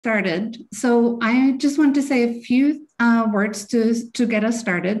started. So I just want to say a few words to get us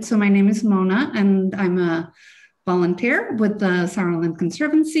started. So my name is Mona, and I'm a volunteer with the Sauerland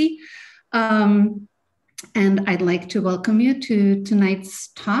Conservancy. Um, and I'd like to welcome you to tonight's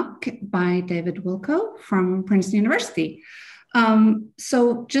talk by David Wilcove from Princeton University.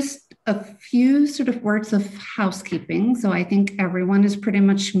 So just a few sort of words of housekeeping. So I think everyone is pretty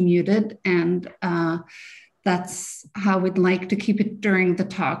much muted, and that's how we'd like to keep it during the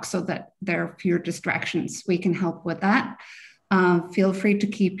talk so that there are fewer distractions. We can help with that. Feel free to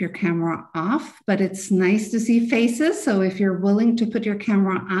keep your camera off, but it's nice to see faces. So if you're willing to put your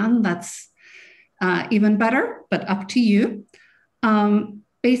camera on, that's even better, but up to you.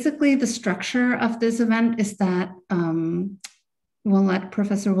 Basically, the structure of this event is that we'll let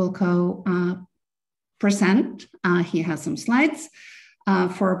Professor Wilco present. He has some slides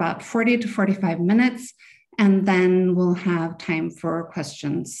for about 40 to 45 minutes, and then we'll have time for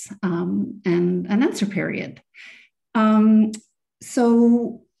questions and an answer period.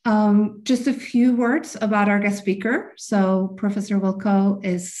 Just a few words about our guest speaker. So Professor Wilco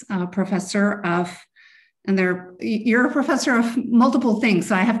is a professor of, and you're a professor of multiple things,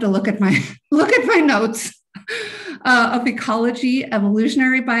 so I have to look at my notes. Of ecology,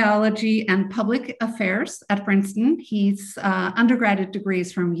 evolutionary biology, and public affairs at Princeton. He's undergraduate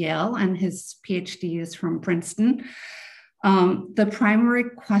degrees from Yale, and his PhD is from Princeton. The primary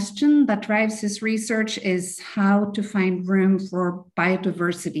question that drives his research is how to find room for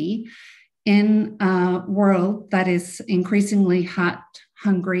biodiversity in a world that is increasingly hot,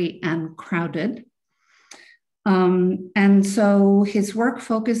 hungry, and crowded. And so his work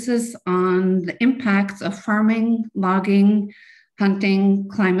focuses on the impacts of farming, logging, hunting,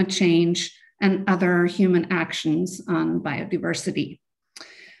 climate change, and other human actions on biodiversity.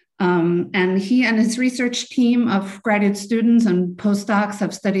 And he and his research team of graduate students and postdocs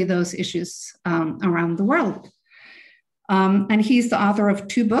have studied those issues around the world. And he's the author of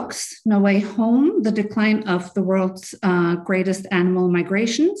 2 books, No Way Home, The Decline of the World's Greatest Animal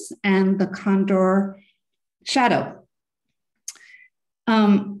Migrations, and The Condor Shadow.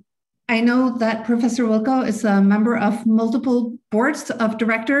 I know that Professor Wilco is a member of multiple boards of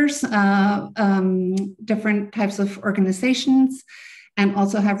directors, different types of organizations, and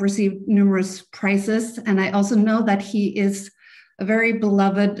also have received numerous prizes. And I also know that he is a very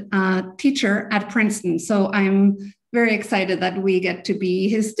beloved teacher at Princeton. So I'm very excited that we get to be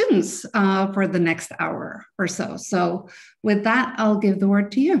his students for the next hour or so. So with that, I'll give the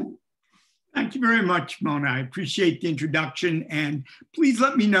word to you. Thank you very much, Mona. I appreciate the introduction, and please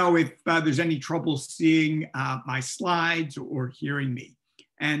let me know if there's any trouble seeing my slides or hearing me.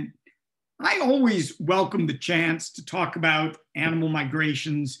 And I always welcome the chance to talk about animal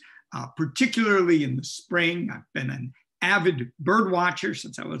migrations, particularly in the spring. I've been an avid bird watcher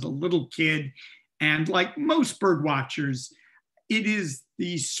since I was a little kid, and like most bird watchers, it is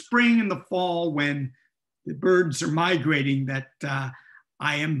the spring and the fall when the birds are migrating that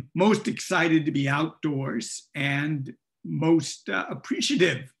I am most excited to be outdoors and most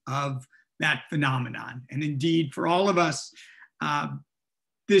appreciative of that phenomenon. And indeed, for all of us,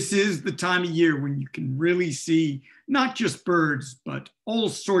 this is the time of year when you can really see not just birds, but all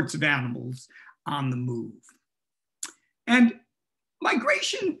sorts of animals on the move. And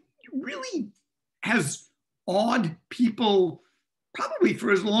migration really has awed people probably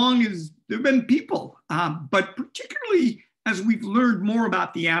for as long as there have been people, but particularly as we've learned more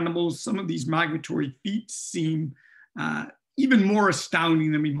about the animals, some of these migratory feats seem even more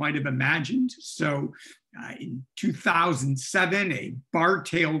astounding than we might have imagined. So in 2007, a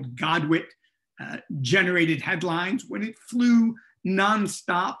bar-tailed godwit generated headlines when it flew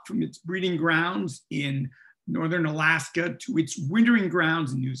nonstop from its breeding grounds in northern Alaska to its wintering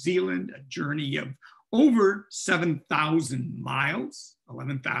grounds in New Zealand, a journey of over 7,000 miles,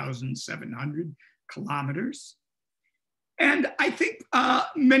 11,700 kilometers. And I think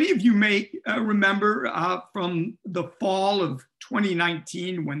many of you may remember from the fall of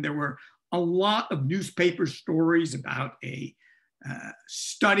 2019 when there were a lot of newspaper stories about a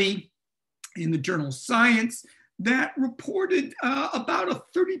study in the journal Science that reported about a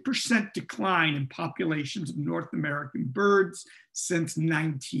 30% decline in populations of North American birds since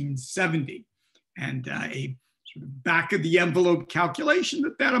 1970. And a sort of back of the envelope calculation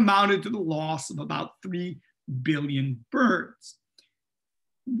that amounted to the loss of about 3 billion birds.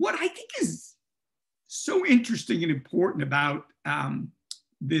 What I think is so interesting and important about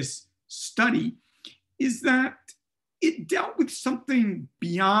this study is that it dealt with something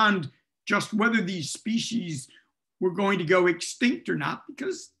beyond just whether these species were going to go extinct or not,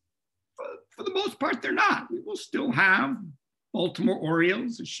 because for the most part, they're not. We will still have Baltimore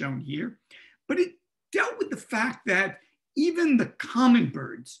Orioles, as shown here, but it dealt with the fact that even the common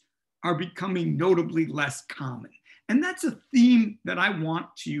birds are becoming notably less common. And that's a theme that I want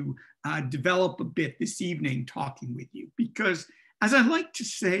to develop a bit this evening talking with you, because as I like to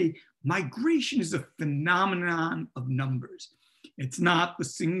say, migration is a phenomenon of numbers. It's not the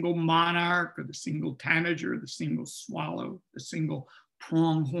single monarch or the single tanager, the single swallow, the single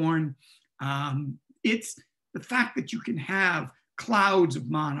pronghorn. It's the fact that you can have clouds of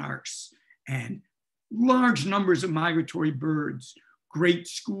monarchs and large numbers of migratory birds, great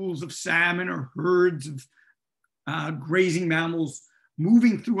schools of salmon or herds of grazing mammals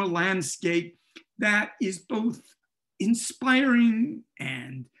moving through a landscape that is both inspiring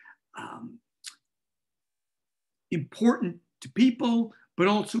and important to people, but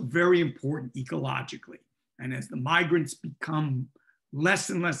also very important ecologically. And as the migrants become less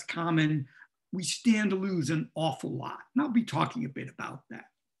and less common, we stand to lose an awful lot. And I'll be talking a bit about that.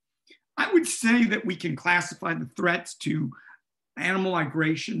 I would say that we can classify the threats to animal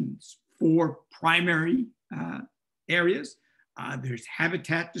migrations four primary areas. There's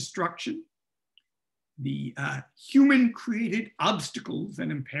habitat destruction, the human-created obstacles that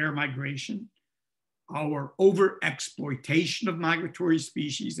impair migration, our overexploitation of migratory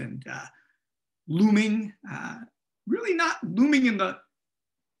species, and looming, really not looming in the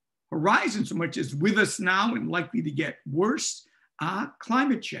horizon so much as with us now and likely to get worse,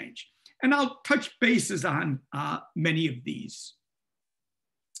 climate change. And I'll touch bases on many of these.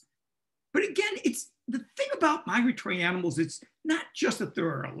 But again, it's the thing about migratory animals, it's not just that there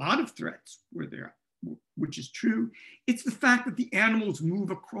are a lot of threats which is true, it's the fact that the animals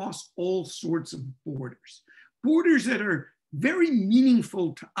move across all sorts of borders. Borders that are very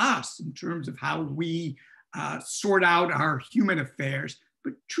meaningful to us in terms of how we sort out our human affairs,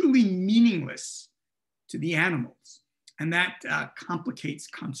 but truly meaningless to the animals. And that complicates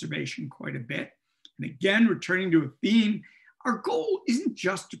conservation quite a bit. And again, returning to a theme, our goal isn't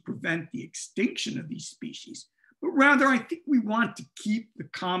just to prevent the extinction of these species, but rather I think we want to keep the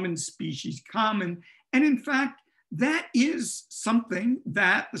common species common. And in fact, that is something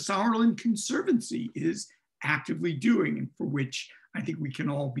that the Sauerland Conservancy is actively doing and for which I think we can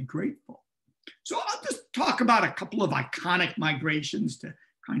all be grateful. So I'll just talk about a couple of iconic migrations to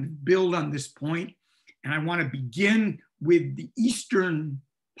kind of build on this point. And I want to begin with the eastern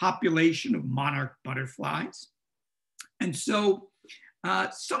population of monarch butterflies. And so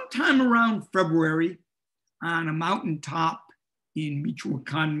sometime around February on a mountaintop in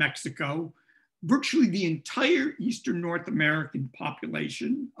Michoacan, Mexico, virtually the entire Eastern North American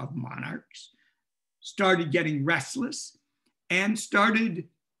population of monarchs started getting restless and started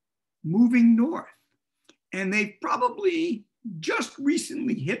moving north. And they probably just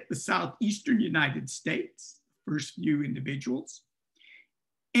recently hit the southeastern United States, first few individuals,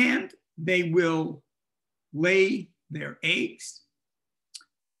 and they will lay their eggs,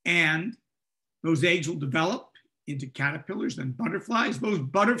 and those eggs will develop into caterpillars and butterflies. Those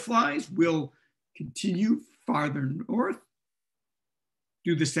butterflies will continue farther north,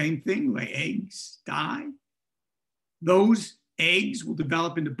 do the same thing, lay eggs, die. Those eggs will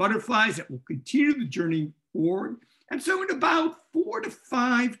develop into butterflies that will continue the journey forward. And so in about 4 to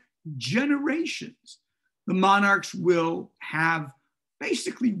 5 generations, the monarchs will have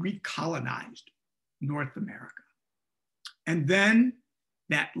basically recolonized North America. And then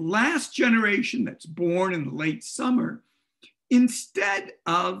that last generation that's born in the late summer, instead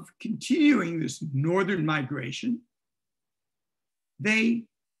of continuing this northern migration, they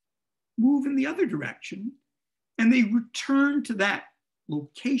move in the other direction and they return to that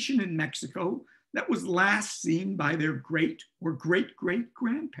location in Mexico that was last seen by their great or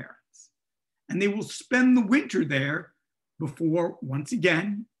great-great-grandparents. And they will spend the winter there before, once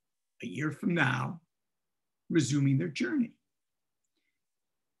again, a year from now, resuming their journey.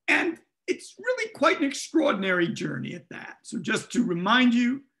 And it's really quite an extraordinary journey at that. So just to remind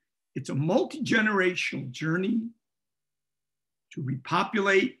you, it's a multi-generational journey to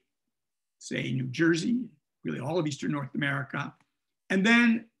repopulate, say, New Jersey, really all of Eastern North America, and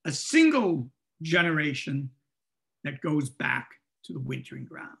then a single generation that goes back to the wintering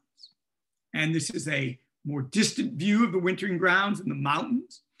grounds. And this is a more distant view of the wintering grounds in the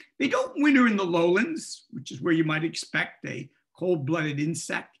mountains. They don't winter in the lowlands, which is where you might expect a cold-blooded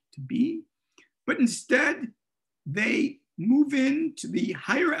insect to be, but instead they move into the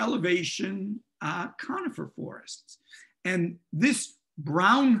higher elevation conifer forests. And this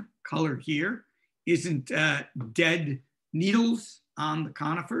brown color here isn't dead needles on the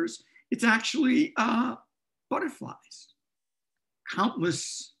conifers. It's actually butterflies,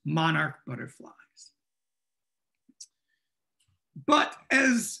 countless monarch butterflies. But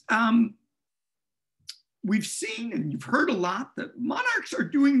as we've seen and you've heard a lot, that monarchs are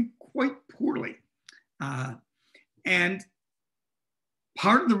doing quite poorly. And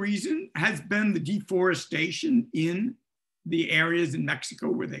part of the reason has been the deforestation in the areas in Mexico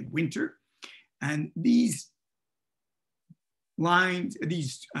where they winter. And these lines,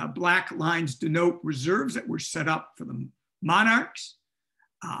 these black lines denote reserves that were set up for the monarchs.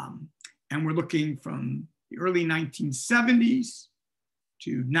 And we're looking from the early 1970s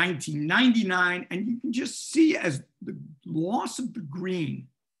to 1999. And you can just see as the loss of the green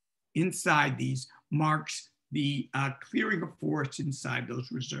inside these marks the clearing of forests inside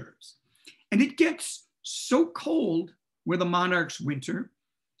those reserves. And it gets so cold where the monarchs winter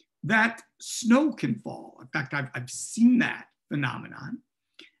that snow can fall. In fact, I've seen that phenomenon.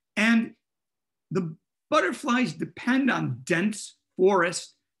 And the butterflies depend on dense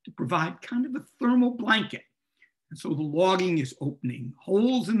forest to provide kind of a thermal blanket. And so the logging is opening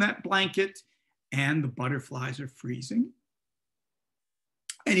holes in that blanket and the butterflies are freezing.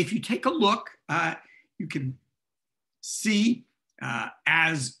 And if you take a look, you can see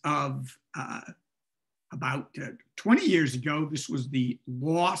as of about 20 years ago, this was the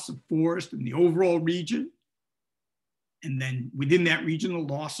loss of forest in the overall region. And then within that region,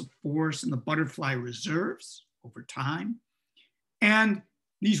 the loss of forest in the butterfly reserves over time. And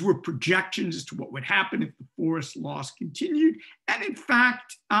these were projections as to what would happen if the forest loss continued. And in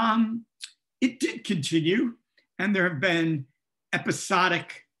fact, it did continue. And there have been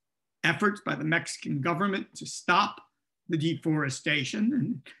episodic efforts by the Mexican government to stop the deforestation,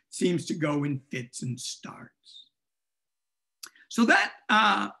 and it seems to go in fits and starts. So that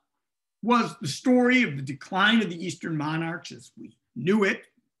was the story of the decline of the Eastern monarchs as we knew it.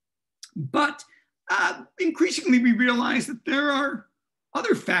 But increasingly we realize that there are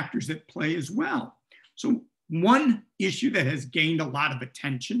other factors at play as well. So one issue that has gained a lot of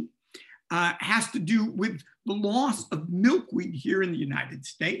attention has to do with the loss of milkweed here in the United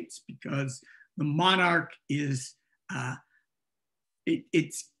States, because the monarch is,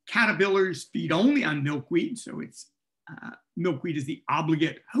 its caterpillars feed only on milkweed. So it's milkweed is the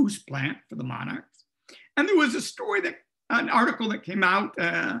obligate host plant for the monarchs. And there was a story an article that came out,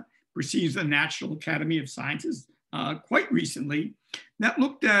 precedes the National Academy of Sciences quite recently, that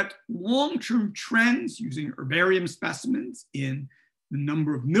looked at long-term trends using herbarium specimens in the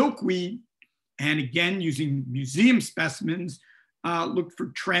number of milkweed, and again, using museum specimens, looked for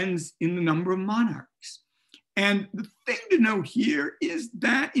trends in the number of monarchs. And the thing to note here is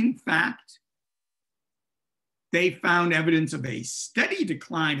that, in fact, they found evidence of a steady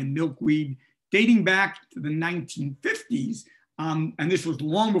decline in milkweed dating back to the 1950s. And this was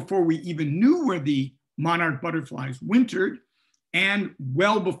long before we even knew where the monarch butterflies wintered, and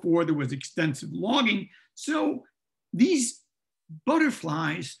well before there was extensive logging. So these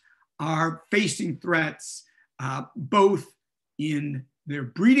butterflies are facing threats both in their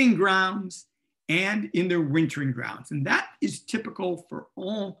breeding grounds and in their wintering grounds. And that is typical for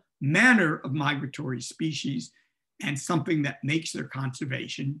all manner of migratory species, and something that makes their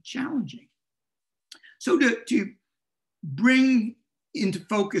conservation challenging. So to bring into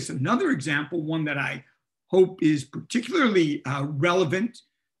focus another example, one that I hope is particularly relevant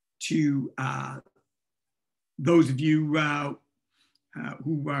to those of you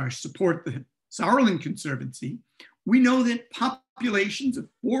who support the Sauerland Conservancy, we know that populations of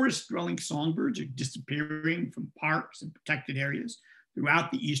forest-dwelling songbirds are disappearing from parks and protected areas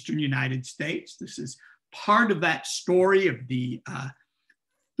throughout the eastern United States. This is part of that story of the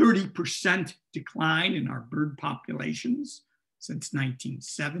 30% decline in our bird populations since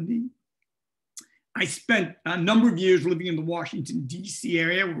 1970. I spent a number of years living in the Washington, D.C.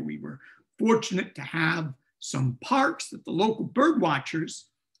 area, where we were fortunate to have some parks that the local bird watchers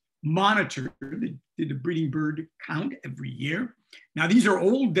monitor. They did a breeding bird count every year. Now, these are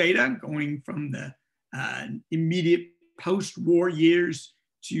old data going from the immediate post-war years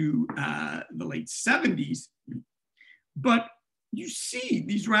to the late 70s. But you see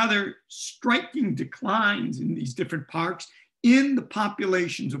these rather striking declines in these different parks in the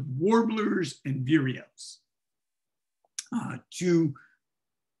populations of warblers and vireos to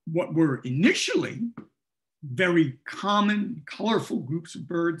what were initially very common, colorful groups of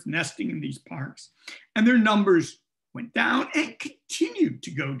birds nesting in these parks. And their numbers went down and continued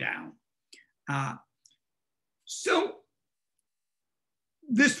to go down. So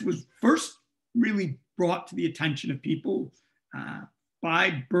this was first really brought to the attention of people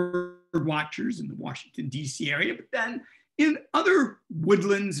by bird watchers in the Washington, D.C. area, but then in other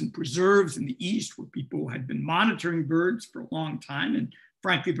woodlands and preserves in the East where people had been monitoring birds for a long time, and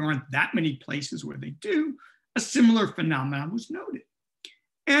frankly, there aren't that many places where they do, a similar phenomenon was noted.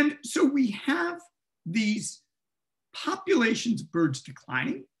 And so we have these populations of birds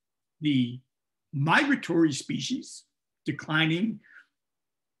declining, the migratory species declining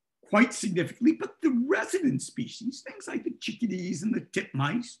quite significantly, but the resident species, things like the chickadees and the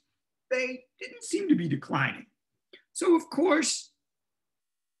titmice, they didn't seem to be declining. So of course,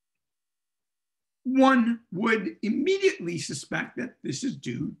 one would immediately suspect that this is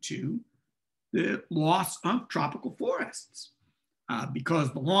due to the loss of tropical forests.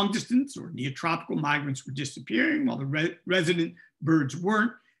 Because the long distance or neotropical migrants were disappearing while the resident birds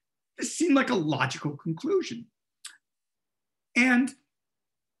weren't, this seemed like a logical conclusion. And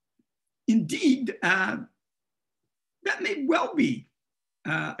indeed, that may well be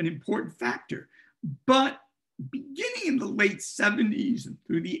an important factor. But beginning in the late 70s and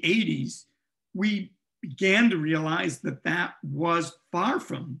through the 80s, we began to realize that that was far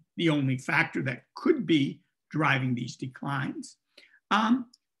from the only factor that could be driving these declines.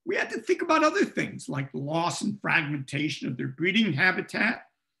 We had to think about other things like the loss and fragmentation of their breeding habitat,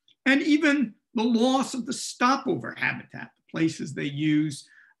 and even the loss of the stopover habitat, the places they use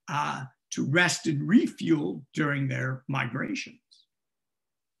to rest and refuel during their migrations.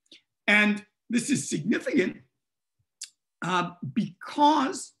 And this is significant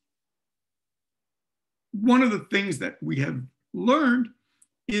because one of the things that we have learned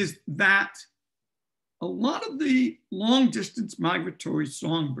is that a lot of the long distance migratory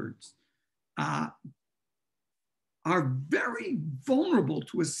songbirds are very vulnerable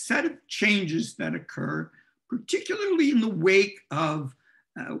to a set of changes that occur, particularly in the wake of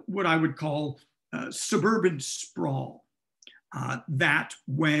what I would call suburban sprawl. That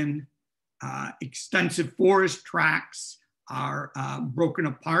when extensive forest tracts are broken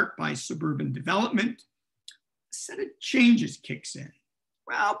apart by suburban development, a set of changes kicks in.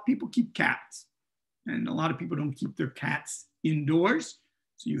 Well, people keep cats. And a lot of people don't keep their cats indoors.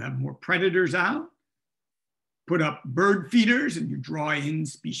 So you have more predators out, put up bird feeders, and you draw in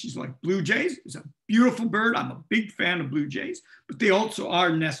species like blue jays. It's a beautiful bird. I'm a big fan of blue jays, but they also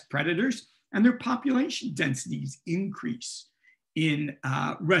are nest predators, and their population densities increase in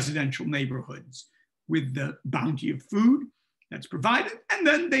residential neighborhoods with the bounty of food that's provided. And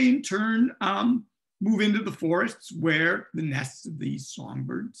then they in turn move into the forests where the nests of these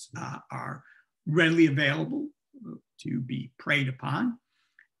songbirds are readily available to be preyed upon.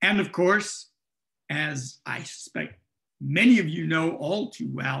 And of course, as I suspect many of you know all too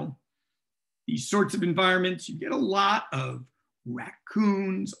well, these sorts of environments, you get a lot of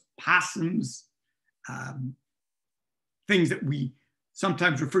raccoons, possums, things that we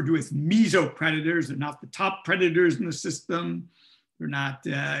sometimes refer to as mesopredators. They're not the top predators in the system. They're not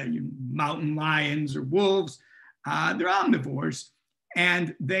mountain lions or wolves. They're omnivores.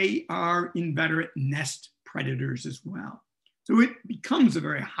 And they are inveterate nest predators as well. So it becomes a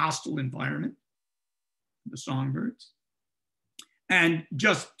very hostile environment for the songbirds. And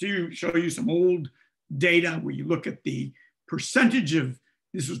just to show you some old data where you look at the percentage of,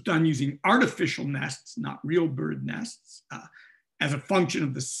 this was done using artificial nests, not real bird nests, as a function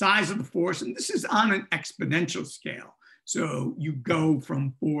of the size of the forest. And this is on an exponential scale. So you go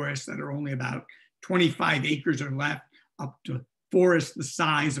from forests that are only about 25 acres or less up to forests the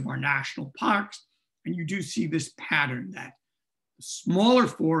size of our national parks. And you do see this pattern that the smaller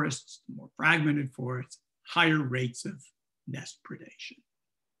forests, the more fragmented forests, higher rates of nest predation.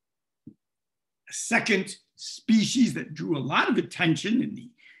 A second species that drew a lot of attention in the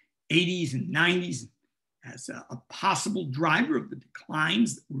 80s and 90s as a possible driver of the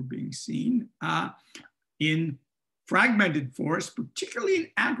declines that were being seen in fragmented forests, particularly in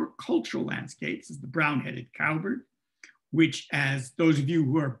agricultural landscapes, is the brown-headed cowbird, which, as those of you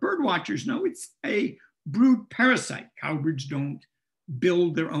who are bird watchers know, it's a brood parasite. Cowbirds don't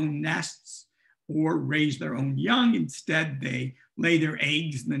build their own nests or raise their own young. Instead, they lay their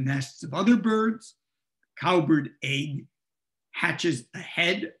eggs in the nests of other birds. Cowbird egg hatches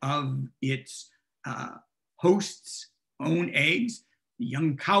ahead of its host's own eggs. The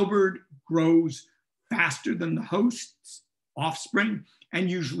young cowbird grows faster than the host's offspring and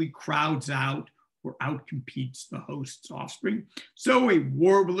usually crowds out or outcompetes the host's offspring. So a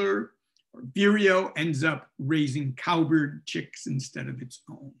warbler or vireo ends up raising cowbird chicks instead of its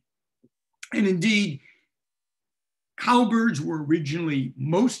own. And indeed, cowbirds were originally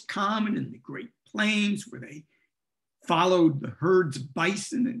most common in the Great Plains, where they followed the herds of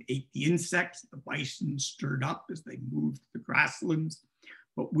bison and ate the insects the bison stirred up as they moved the grasslands.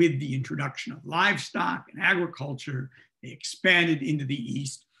 But with the introduction of livestock and agriculture, they expanded into the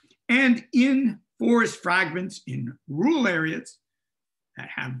east. And in forest fragments in rural areas that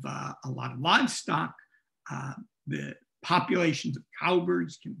have a lot of livestock, The populations of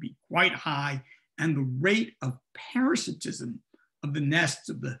cowbirds can be quite high, and the rate of parasitism of the nests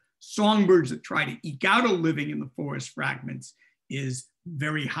of the songbirds that try to eke out a living in the forest fragments is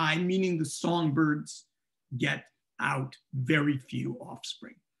very high, meaning the songbirds get out very few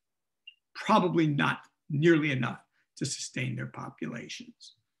offspring. Probably not nearly enough to sustain their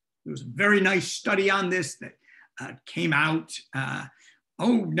populations. There was a very nice study on this that came out,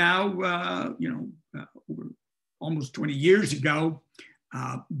 over almost 20 years ago,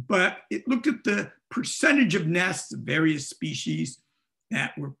 but it looked at the percentage of nests of various species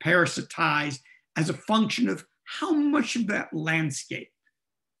that were parasitized as a function of how much of that landscape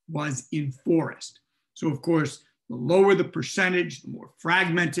was in forest. So of course, the lower the percentage, the more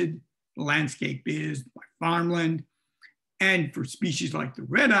fragmented the landscape is by farmland. And for species like the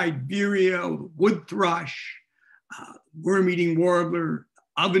red-eyed vireo, the wood thrush, worm-eating warbler,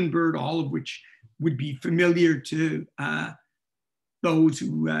 ovenbird, all of which would be familiar to those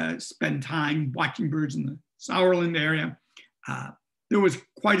who spend time watching birds in the Sauerland area, there was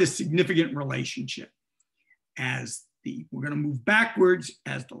quite a significant relationship. We're going to move backwards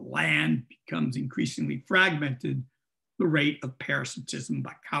as the land becomes increasingly fragmented, the rate of parasitism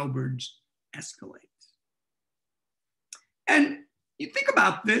by cowbirds escalates. And you think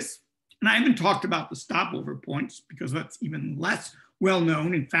about this, and I haven't talked about the stopover points because that's even less well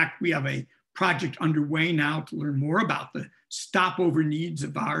known. In fact, we have a project underway now to learn more about the stopover needs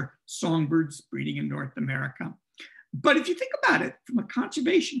of our songbirds breeding in North America. But if you think about it from a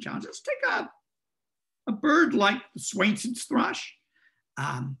conservation challenge, let's take a bird like the Swainson's thrush.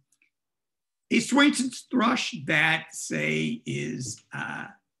 A Swainson's thrush that, say, is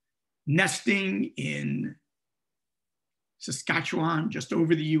nesting in Saskatchewan, just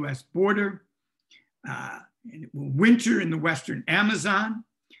over the US border, and it will winter in the Western Amazon.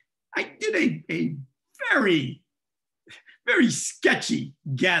 I did a very, very sketchy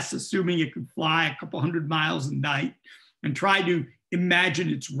guess, assuming it could fly a couple hundred miles a night, and try to imagine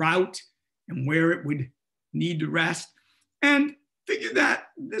its route and where it would need to rest, and figure that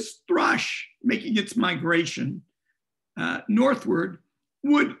this thrush making its migration northward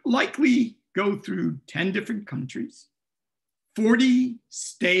would likely go through 10 different countries, 40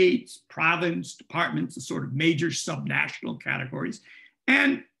 states, province, departments, the sort of major subnational categories.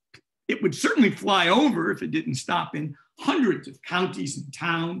 And it would certainly fly over if it didn't stop in hundreds of counties and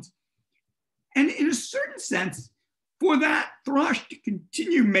towns. And in a certain sense, for that thrush to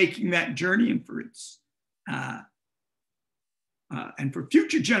continue making that journey and for its and for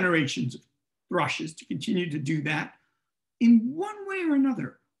future generations of thrushes to continue to do that, in one way or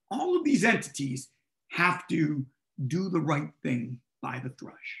another, all of these entities have to do the right thing by the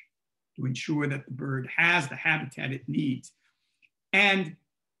thrush to ensure that the bird has the habitat it needs. And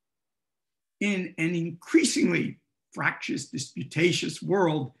in an increasingly fractious, disputatious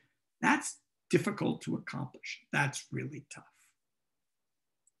world, that's difficult to accomplish. That's really tough.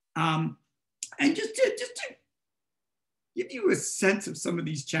 And just to give you a sense of some of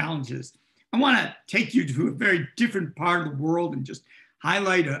these challenges, I want to take you to a very different part of the world and just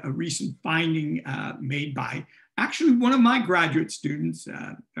highlight a recent finding made by actually one of my graduate students,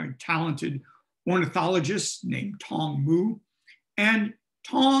 a very talented ornithologist named Tong Mu. And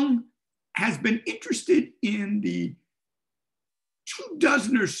Tong has been interested in the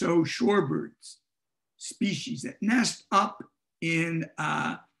 24 or so shorebirds species that nest up in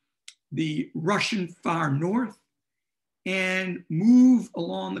the Russian far north and move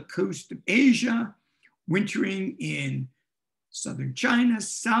along the coast of Asia, wintering in southern China,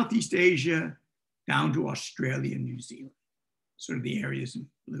 Southeast Asia, down to Australia and New Zealand, sort of the areas in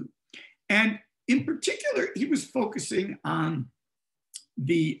blue. And in particular, he was focusing on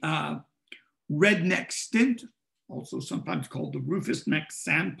the red-necked stint, also sometimes called the rufous-necked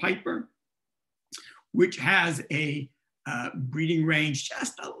sandpiper, which has a breeding range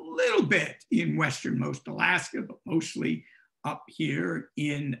just a little bit in westernmost Alaska, but mostly up here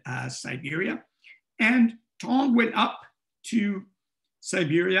in Siberia. And Tong went up to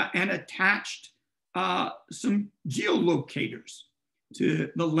Siberia and attached some geolocators to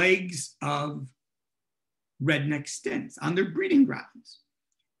the legs of red-necked stints on their breeding grounds.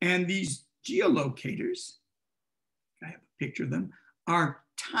 And these geolocators, I have a picture of them, are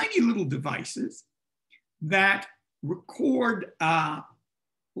tiny little devices that record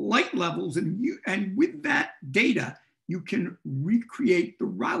light levels, and with that data, you can recreate the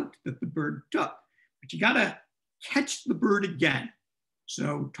route that the bird took. But you gotta catch the bird again.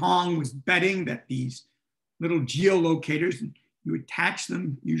 So Tong was betting that these little geolocators, and you attach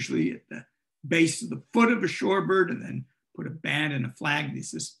them usually at the base of the foot of a shorebird and then put a band and a flag.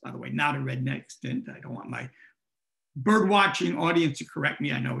 This is, by the way, not a redneck stint. I don't want my bird watching audience to correct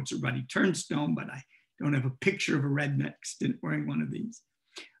me. I know it's a ruddy turnstone, but I don't have a picture of a redneck stint wearing one of these.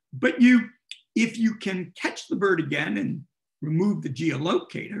 But if you can catch the bird again and remove the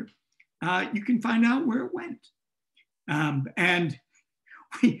geolocator, you can find out where it went. And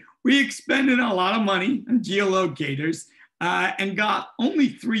we expended a lot of money on geolocators and got only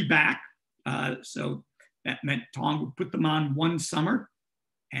 3 back. So that meant Tom would put them on one summer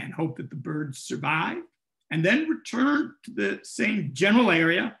and hope that the birds survived, and then return to the same general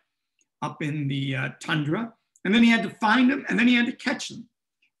area up in the tundra. And then he had to find them, and then he had to catch them.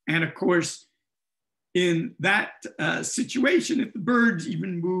 And of course, in that situation, if the birds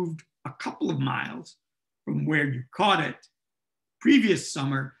even moved a couple of miles from where you caught it previous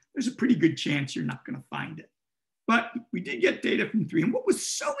summer, there's a pretty good chance you're not going to find it. But we did get data from 3. And what was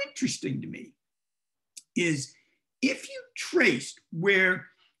so interesting to me is if you traced where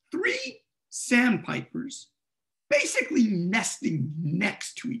 3 sandpipers basically nesting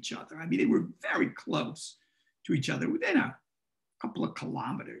next to each other, I mean, they were very close to each other within a couple of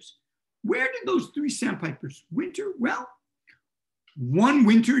kilometers. Where did those 3 sandpipers winter? Well, one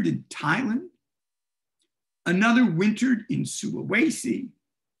wintered in Thailand, another wintered in Sulawesi,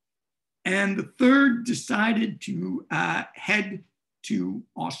 and the third decided to head to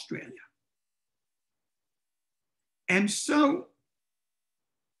Australia. And so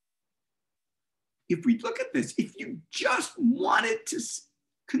if we look at this, if you just wanted to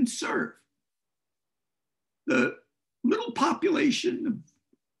conserve the little population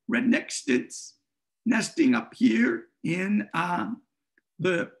of redneck stints nesting up here in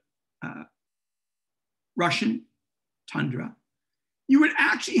the Russian tundra, you would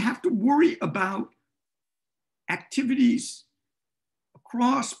actually have to worry about activities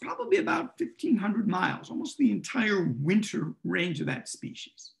across probably about 1,500 miles, almost the entire winter range of that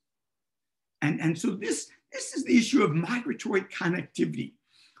species. And so this is the issue of migratory connectivity,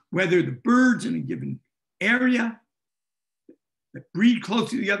 whether the birds in a given area that breed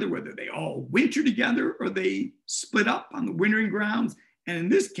closely together, whether they all winter together or they split up on the wintering grounds. And in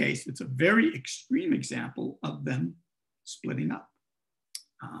this case, it's a very extreme example of them splitting up.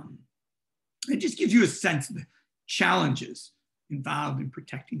 It just gives you a sense of the challenges involved in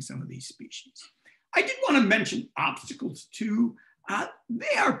protecting some of these species. I did want to mention obstacles too.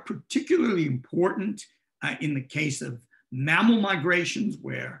 They are particularly important in the case of mammal migrations,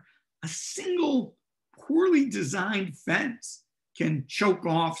 where a single poorly designed fence can choke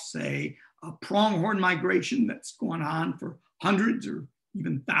off, say, a pronghorn migration that's gone on for hundreds or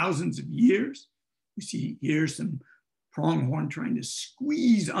even thousands of years. You see here some pronghorn trying to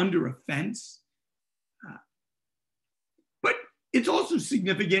squeeze under a fence. But it's also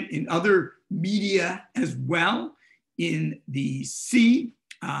significant in other media as well. In the sea,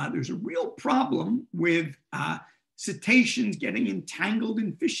 there's a real problem with cetaceans getting entangled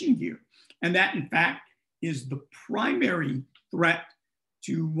in fishing gear. And that, in fact, is the primary threat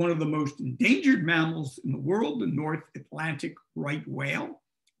to one of the most endangered mammals in the world, the North Atlantic right whale,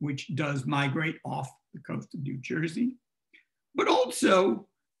 which does migrate off the coast of New Jersey. But also,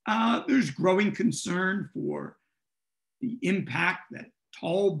 there's growing concern for the impact that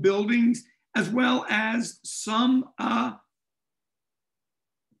tall buildings, as well as some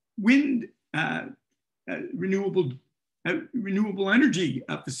wind renewable energy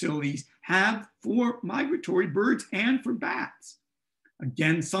facilities have for migratory birds and for bats.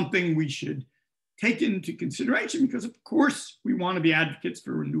 Again, something we should take into consideration, because of course we want to be advocates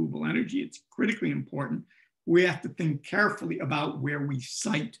for renewable energy. It's critically important. We have to think carefully about where we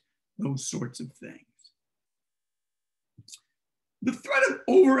cite those sorts of things. The threat of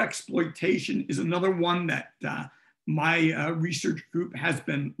overexploitation is another one that my research group has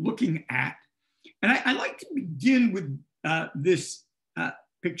been looking at. And I like to begin with this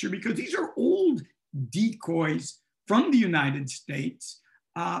picture, because these are old decoys from the United States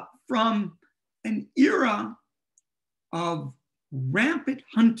from an era of rampant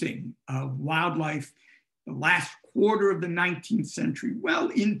hunting of wildlife, the last quarter of the 19th century, well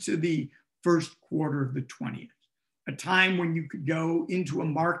into the first quarter of the 20th. A time when you could go into a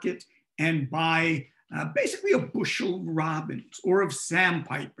market and buy basically a bushel of robins or of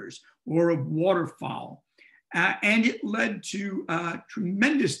sandpipers or of waterfowl. And it led to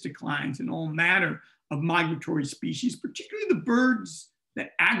tremendous declines in all manner of migratory species, particularly the birds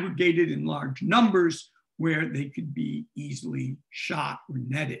that aggregated in large numbers where they could be easily shot or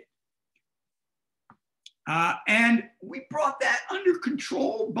netted. And we brought that under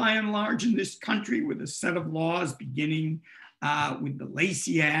control by and large in this country with a set of laws beginning with the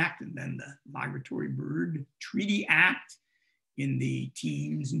Lacey Act and then the Migratory Bird Treaty Act in the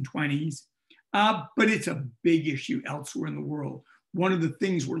teens and 20s. But it's a big issue elsewhere in the world. One of the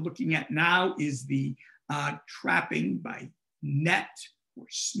things we're looking at now is the trapping by net or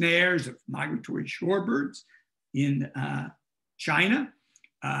snares of migratory shorebirds in China.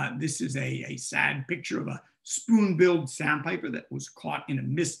 This is a sad picture of a spoon-billed sandpiper that was caught in a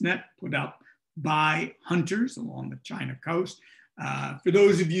mist net put up by hunters along the China coast. For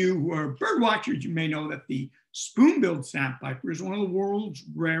those of you who are bird watchers, you may know that the spoon-billed sandpiper is one of the world's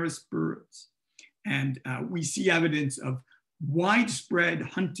rarest birds. And we see evidence of widespread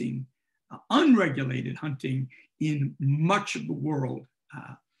hunting, unregulated hunting in much of the world.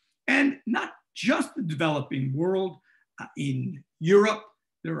 And not just the developing world. In Europe,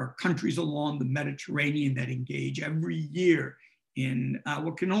 there are countries along the Mediterranean that engage every year in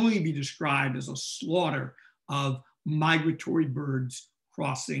what can only be described as a slaughter of migratory birds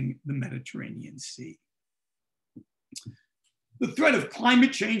crossing the Mediterranean Sea. The threat of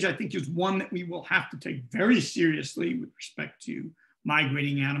climate change, I think, is one that we will have to take very seriously with respect to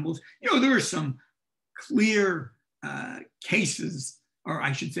migrating animals. You know, there are some clear cases, or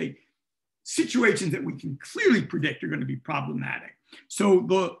I should say, situations that we can clearly predict are going to be problematic. So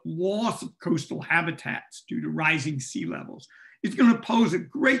the loss of coastal habitats due to rising sea levels is going to pose a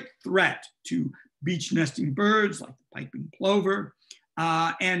great threat to beach nesting birds like the piping plover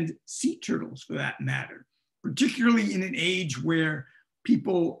and sea turtles for that matter, particularly in an age where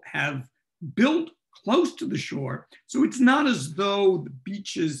people have built close to the shore. So it's not as though the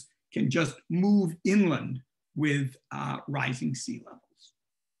beaches can just move inland with rising sea levels.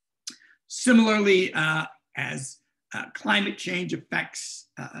 Similarly, as climate change affects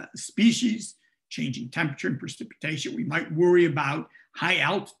species, changing temperature and precipitation, we might worry about high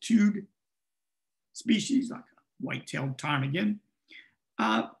altitude species like a white-tailed ptarmigan.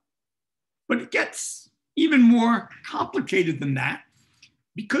 But it gets even more complicated than that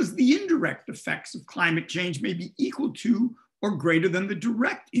because the indirect effects of climate change may be equal to or greater than the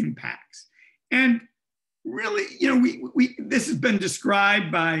direct impacts. And really, you know, this has been described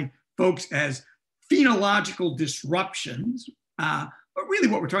by folks as phenological disruptions, but really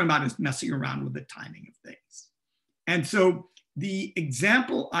what we're talking about is messing around with the timing of things. And so the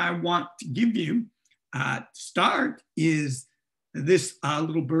example I want to give you to start is this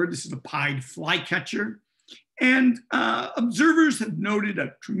little bird. This is a pied flycatcher. And observers have noted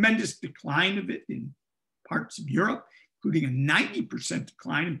a tremendous decline of it in parts of Europe, including a 90%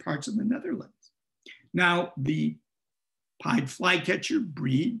 decline in parts of the Netherlands. Now, the pied flycatcher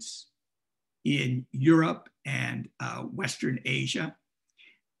breeds in Europe and Western Asia,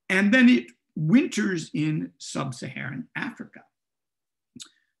 and then it winters in sub-Saharan Africa.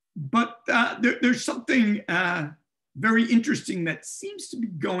 But there's something very interesting that seems to be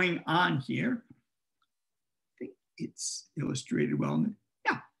going on here. I think it's illustrated well.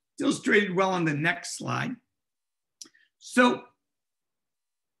 It's illustrated well on the next slide. So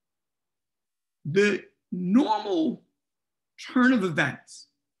the normal turn of events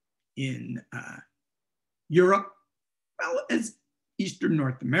in Europe, well as Eastern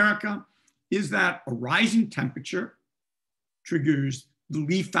North America, is that a rising temperature triggers the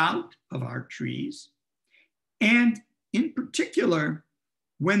leaf out of our trees. And in particular,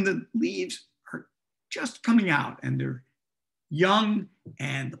 when the leaves are just coming out and they're young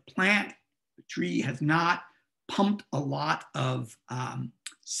and the plant, the tree has not pumped a lot of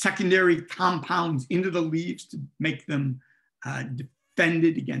secondary compounds into the leaves to make them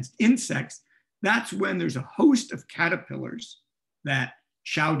defended against insects, that's when there's a host of caterpillars that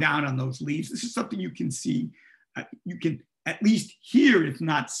chow down on those leaves. This is something you can see, you can at least hear, if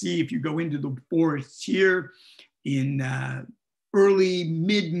not see, if you go into the forests here in early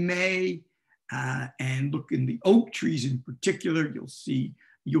mid-May and look in the oak trees in particular,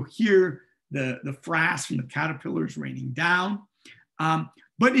 you'll hear the frass from the caterpillars raining down.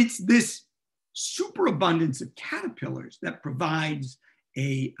 But it's this superabundance of caterpillars that provides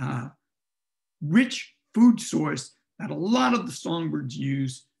a rich food source that a lot of the songbirds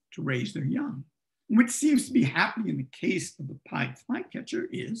use to raise their young. What seems to be happening in the case of the pied flycatcher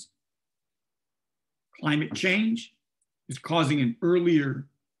is climate change is causing an earlier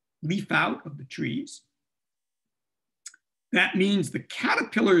leaf out of the trees. That means the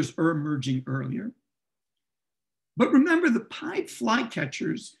caterpillars are emerging earlier. But remember, the pied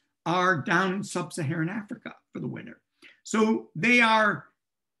flycatchers are down in sub-Saharan Africa for the winter. So they're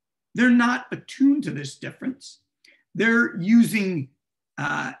not attuned to this difference. They're using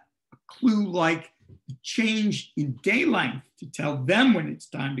a clue like the change in day length to tell them when it's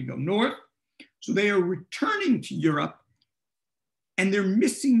time to go north. So they are returning to Europe and they're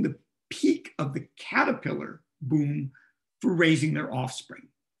missing the peak of the caterpillar boom for raising their offspring.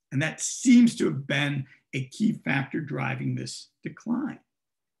 And that seems to have been a key factor driving this decline.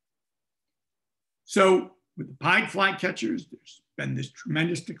 So with the pied flycatchers, there's been this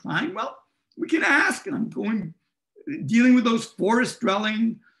tremendous decline. Well, we can ask, and I'm dealing with those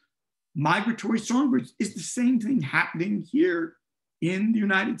forest-dwelling migratory songbirds, is the same thing happening here in the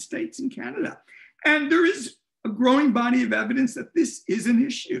United States and Canada? And there is a growing body of evidence that this is an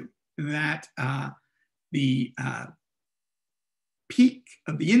issue, that the peak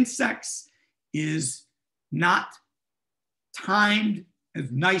of the insects is not timed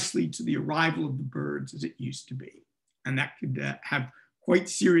as nicely to the arrival of the birds as it used to be. And that could have quite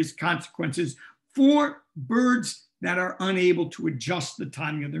serious consequences for birds that are unable to adjust the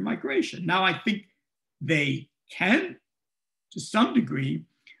timing of their migration. Now, I think they can to some degree,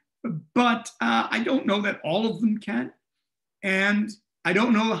 but I don't know that all of them can. And I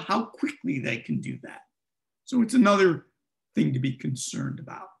don't know how quickly they can do that. So it's another thing to be concerned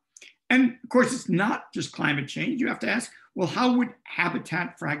about. And of course, it's not just climate change. You have to ask, well, how would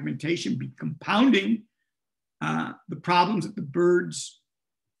habitat fragmentation be compounding the problems that the birds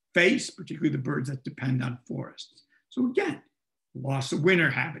face, particularly the birds that depend on forests? So again, loss of winter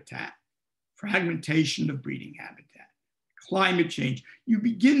habitat, fragmentation of breeding habitat, climate change. You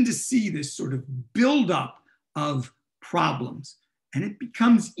begin to see this sort of buildup of problems, and it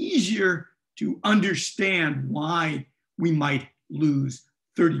becomes easier to understand why we might lose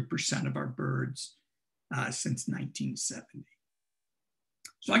 30% of our birds since 1970.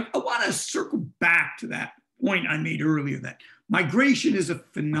 So I want to circle back to that point I made earlier, that migration is a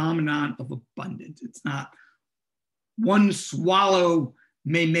phenomenon of abundance. It's not one swallow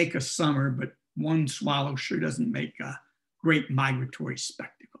may make a summer, but one swallow sure doesn't make a great migratory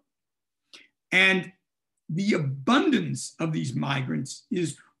spectacle. And the abundance of these migrants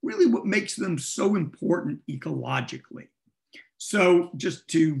is really what makes them so important ecologically. So just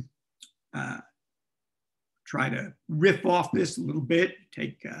to try to riff off this a little bit,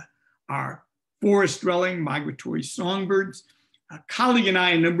 take our forest-dwelling migratory songbirds. A colleague and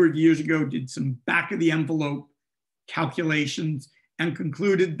I a number of years ago did some back-of-the-envelope calculations and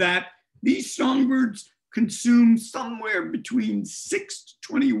concluded that these songbirds consume somewhere between 6 to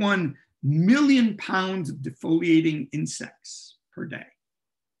 21 million pounds of defoliating insects per day.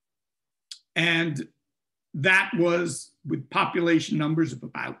 And that was with population numbers of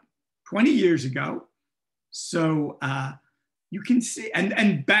about 20 years ago. So you can see,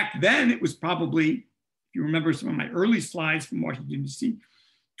 and back then it was probably, if you remember some of my early slides from Washington, D.C.,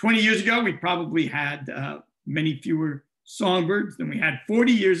 20 years ago, we probably had many fewer songbirds than we had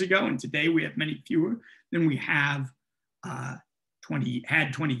 40 years ago. And today we have many fewer than we have 20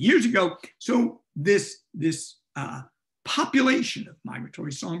 years ago. So this population of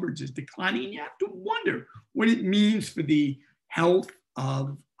migratory songbirds is declining, and you have to wonder what it means for the health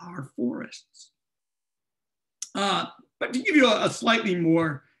of our forests. But to give you a slightly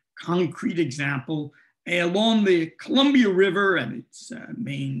more concrete example, along the Columbia River and its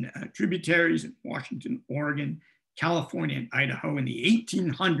main tributaries in Washington, Oregon, California, and Idaho in the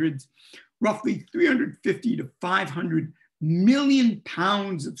 1800s, roughly 350 to 500 million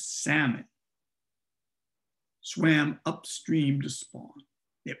pounds of salmon swam upstream to spawn.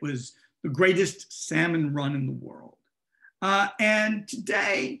 It was the greatest salmon run in the world. And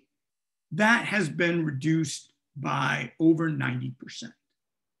today, that has been reduced by over 90%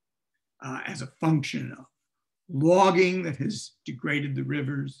 as a function of logging that has degraded the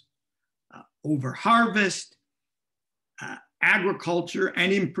rivers, overharvest, agriculture,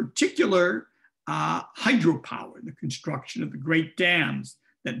 and in particular, hydropower, the construction of the great dams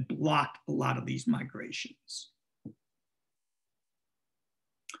that block a lot of these migrations.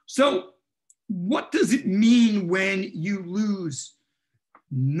 So what does it mean when you lose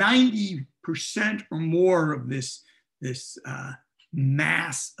 90% or more of this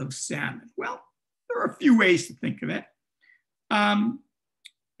mass of salmon? Well, there are a few ways to think of it.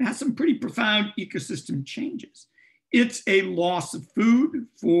 It has some pretty profound ecosystem changes. It's a loss of food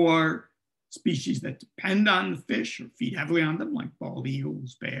for species that depend on the fish or feed heavily on them, like bald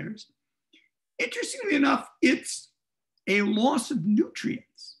eagles, bears. Interestingly enough, it's a loss of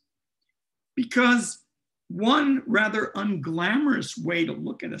nutrients, because one rather unglamorous way to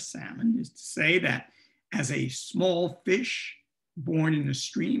look at a salmon is to say that as a small fish born in a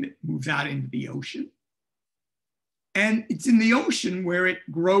stream, it moves out into the ocean. And it's in the ocean where it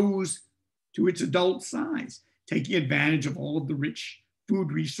grows to its adult size, taking advantage of all of the rich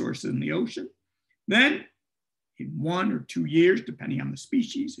food resources in the ocean. Then in 1 or 2 years, depending on the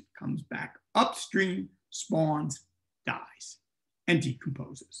species, it comes back upstream, spawns, dies, and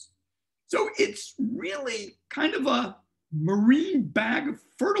decomposes. So it's really kind of a marine bag of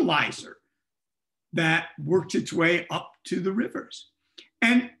fertilizer that worked its way up to the rivers.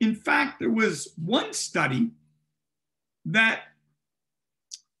 And in fact, there was one study that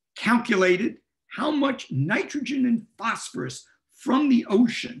calculated how much nitrogen and phosphorus from the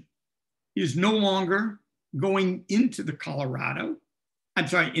ocean is no longer going into the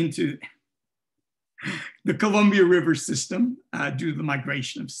into the Columbia River system due to the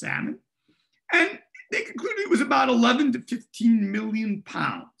migration of salmon. And they concluded it was about 11 to 15 million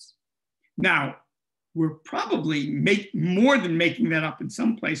pounds. Now, we're probably more than making that up in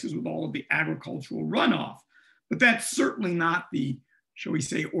some places with all of the agricultural runoff, but that's certainly not the, shall we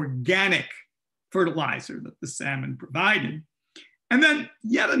say, organic fertilizer that the salmon provided. And then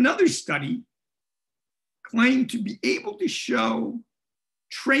yet another study claimed to be able to show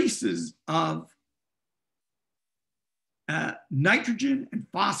traces of nitrogen and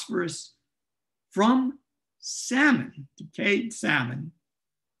phosphorus from salmon, decayed salmon,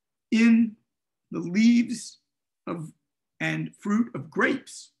 in the leaves of and fruit of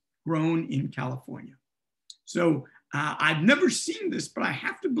grapes grown in California. So I've never seen this, but I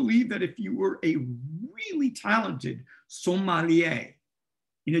have to believe that if you were a really talented sommelier,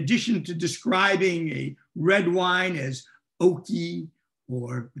 in addition to describing a red wine as oaky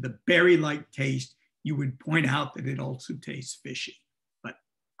or with a berry-like taste, you would point out that it also tastes fishy. But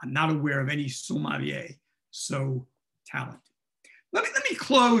I'm not aware of any sommelier so talented. Let me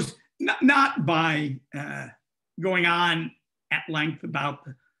close not by going on at length about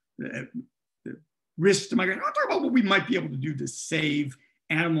the risks to migration. I'll talk about what we might be able to do to save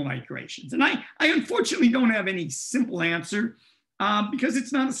animal migrations. And I unfortunately don't have any simple answer because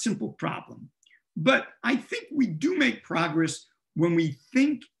it's not a simple problem. But I think we do make progress when we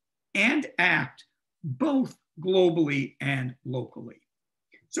think and act both globally and locally.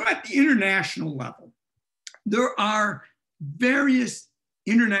 So at the international level, there are various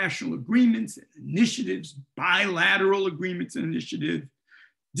international agreements and initiatives, bilateral agreements and initiatives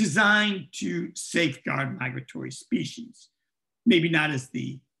designed to safeguard migratory species. Maybe not as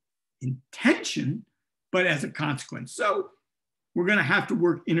the intention, but as a consequence. So we're going to have to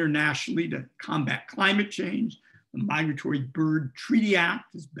work internationally to combat climate change. The Migratory Bird Treaty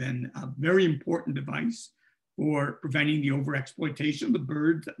Act has been a very important device for preventing the overexploitation of the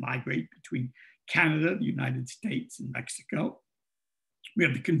birds that migrate between Canada, the United States, and Mexico. We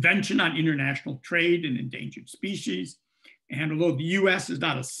have the Convention on International Trade in Endangered Species. And although the US is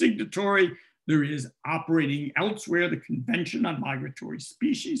not a signatory, there is operating elsewhere the Convention on Migratory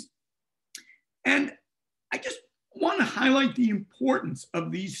Species. And I just want to highlight the importance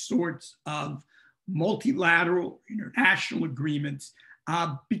of these sorts of multilateral international agreements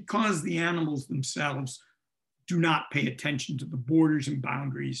because the animals themselves do not pay attention to the borders and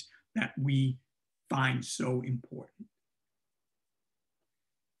boundaries that we find so important.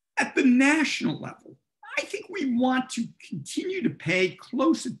 At the national level, I think we want to continue to pay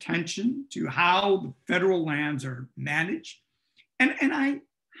close attention to how the federal lands are managed. And I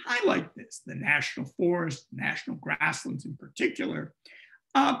highlight this, the national forest, national grasslands in particular,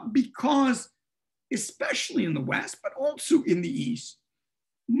 because especially in the West, but also in the East,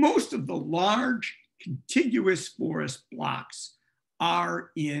 most of the large contiguous forest blocks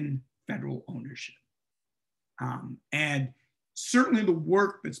are in federal ownership. And certainly the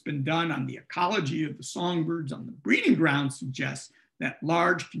work that's been done on the ecology of the songbirds on the breeding ground suggests that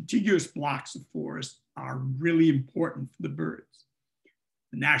large contiguous blocks of forest are really important for the birds.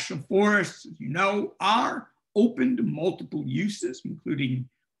 The national forests, as you know, are open to multiple uses, including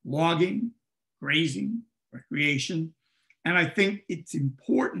logging, grazing, recreation. And I think it's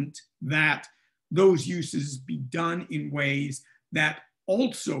important that those uses be done in ways that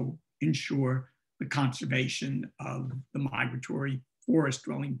also ensure the conservation of the migratory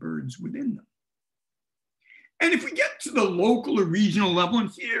forest-dwelling birds within them. And if we get to the local or regional level, and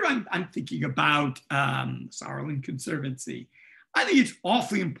here I'm thinking about Saraland Conservancy, I think it's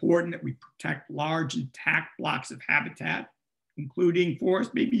awfully important that we protect large intact blocks of habitat, including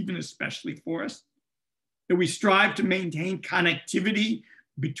forest, maybe even especially forest, that we strive to maintain connectivity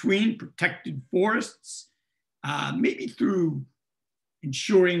between protected forests, maybe through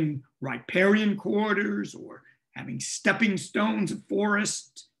ensuring riparian corridors or having stepping stones of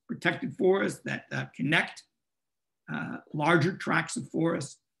forest, protected forests that connect larger tracts of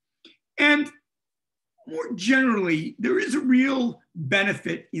forest. And more generally, there is a real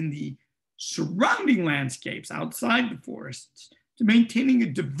benefit in the surrounding landscapes outside the forests to maintaining a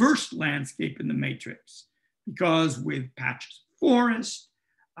diverse landscape in the matrix, because with patches of forest,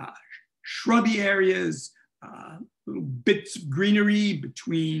 shrubby areas, little bits of greenery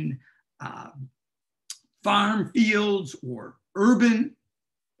between farm fields or urban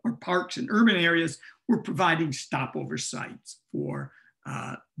or parks and urban areas, we're providing stopover sites for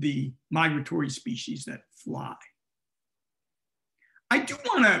the migratory species that fly. I do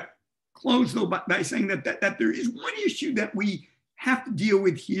want to close, though, by saying that there is one issue that we have to deal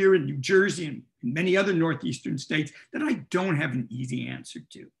with here in New Jersey and many other Northeastern states that I don't have an easy answer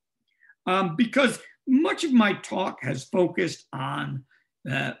to. Because much of my talk has focused on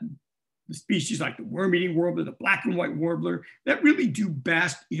the species like the worm-eating warbler, the black and white warbler, that really do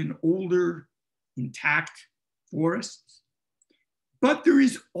best in older, intact forests. But there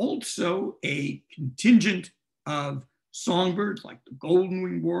is also a contingent of songbirds like the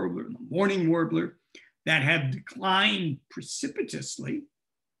golden-winged warbler and the mourning warbler that have declined precipitously,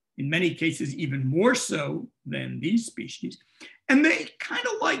 in many cases even more so than these species. And they kind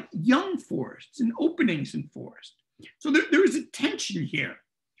of like young forests and openings in forest. So there is a tension here,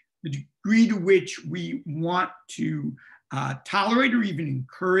 the degree to which we want to tolerate or even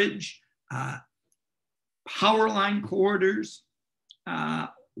encourage power line corridors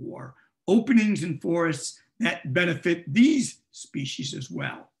or openings in forests that benefit these species as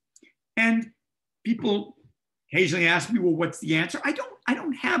well. And people occasionally ask me, well, what's the answer? I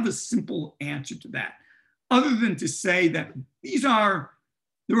don't have a simple answer to that, other than to say that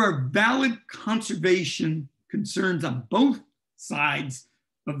there are valid conservation concerns on both sides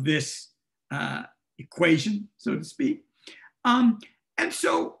of this equation, so to speak. And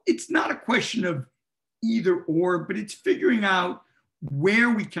so it's not a question of either or, but it's figuring out where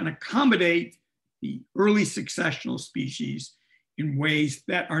we can accommodate the early successional species in ways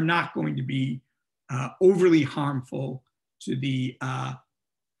that are not going to be overly harmful to the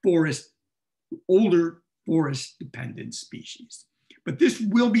older forest-dependent species. But this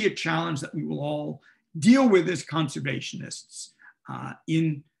will be a challenge that we will all deal with as conservationists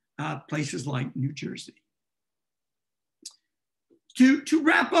in places like New Jersey. To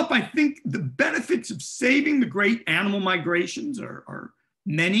wrap up, I think the benefits of saving the great animal migrations are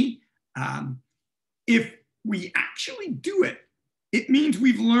many. If we actually do it, it means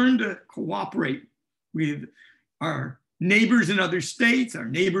we've learned to cooperate with our neighbors in other states, our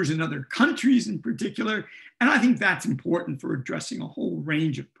neighbors in other countries in particular. And I think that's important for addressing a whole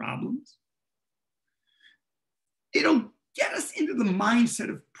range of problems. It'll get us into the mindset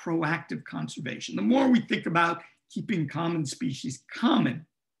of proactive conservation. The more we think about keeping common species common,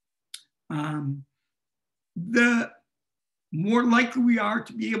 the more likely we are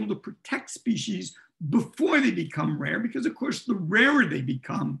to be able to protect species before they become rare, because of course, the rarer they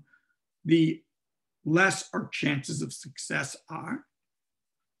become, the less our chances of success are.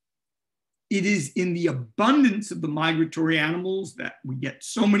 It is in the abundance of the migratory animals that we get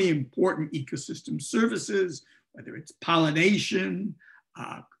so many important ecosystem services, whether it's pollination,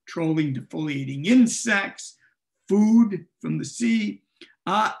 controlling defoliating insects, food from the sea,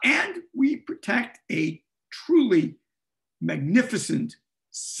 and we protect a truly magnificent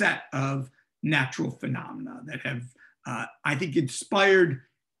set of natural phenomena that have, I think, inspired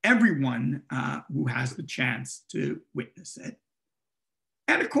everyone who has the chance to witness it.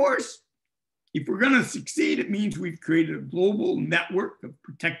 And of course, if we're going to succeed, it means we've created a global network of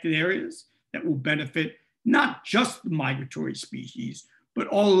protected areas that will benefit not just the migratory species, but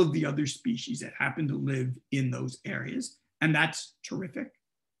all of the other species that happen to live in those areas. And that's terrific.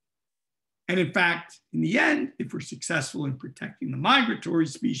 And in fact, in the end, if we're successful in protecting the migratory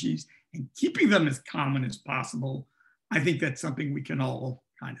species and keeping them as common as possible, I think that's something we can all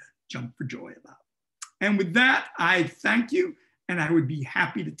kind of jump for joy about. And with that, I thank you, and I would be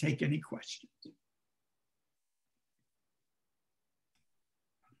happy to take any questions.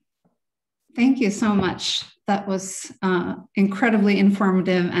 Thank you so much. That was incredibly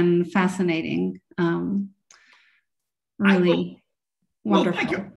informative and fascinating. Really wonderful. Well, thank you.